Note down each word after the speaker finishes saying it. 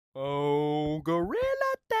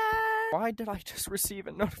why did I just receive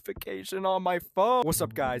a notification on my phone? What's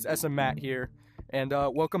up guys, SM Matt here, and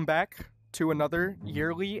welcome back to another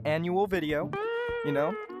yearly annual video. You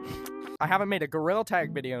know, I haven't made a Gorilla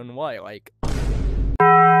Tag video in what, like...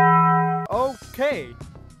 Okay,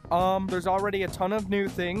 there's already a ton of new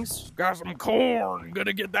things. Got some corn,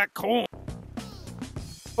 gonna get that corn.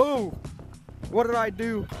 Oh, what did I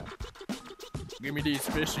do? Give me these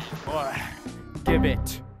fishies, boy. Give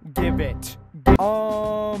it.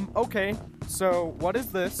 Okay, so what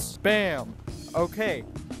is this? Bam. Okay.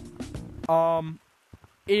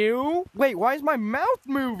 Ew. Wait, why is my mouth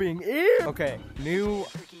moving? Ew. Okay, new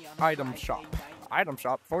item shop. Item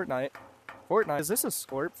shop, Fortnite. Is this a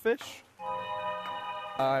slurp fish?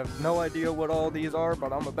 I have no idea what all these are,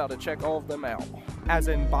 but I'm about to check all of them out. As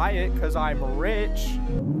in buy it, cause I'm rich.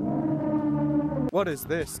 What is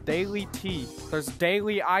this? Daily tea. There's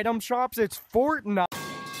daily item shops? It's Fortnite.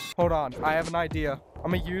 Hold on, I have an idea.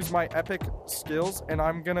 I'm gonna use my epic skills and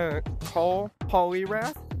I'm gonna call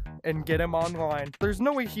Polyrath and get him online. There's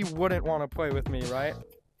no way he wouldn't want to play with me, right?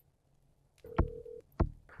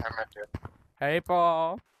 I'm right there. Hey,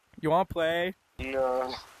 Paul. You wanna play?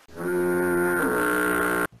 No.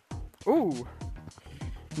 Ooh.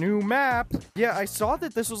 New map. Yeah, I saw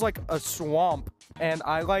that this was like a swamp. And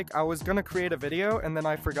I was gonna create a video and then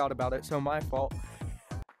I forgot about it, so my fault.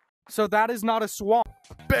 So that is not a swamp.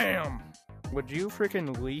 Bam! Would you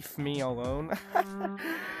freaking leave me alone?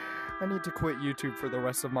 I need to quit YouTube for the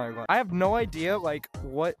rest of my life. I have no idea, like,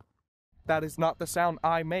 what... That is not the sound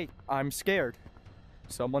I make. I'm scared.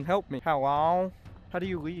 Someone help me. Hello? How do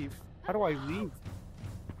you leave? How do I leave?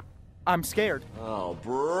 I'm scared. Oh,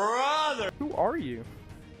 brother! Who are you?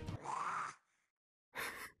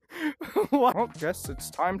 Well, guess it's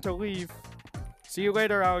time to leave. See you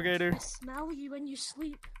later, alligator. I smell you when you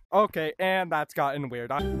sleep. Okay, and that's gotten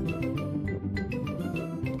weird.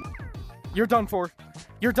 You're done for.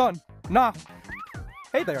 You're done. Nah.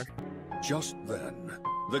 Hey there. Just then,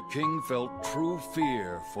 the king felt true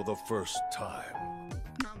fear for the first time.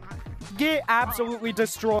 Get absolutely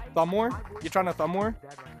destroyed. Thumb war? You trying to thumb war?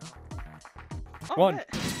 One.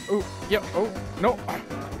 Ooh. Yep. Oh. No.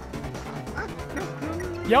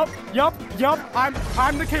 Yup.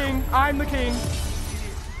 I'm the king.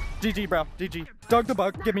 GG, bro. GG. Doug the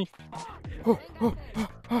bug. Give me.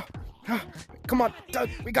 Come on, Doug.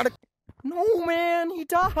 We gotta. No, man. He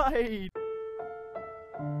died.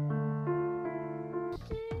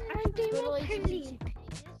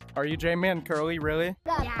 Are you J-Man Curly? Really?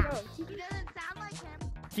 Yeah. He doesn't sound like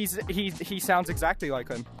him. He sounds exactly like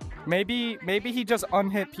him. Maybe he just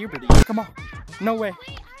unhit puberty. Come on. No way.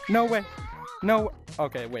 No.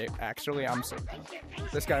 Okay, wait. Actually, I'm so.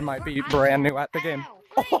 This guy might be brand new at the game.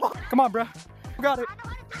 Oh, come on, bro. You got it.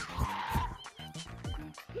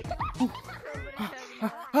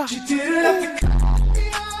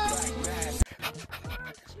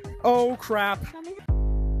 Oh crap. I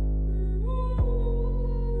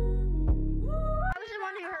was the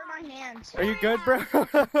one who hurt my hands. Are you good, bro?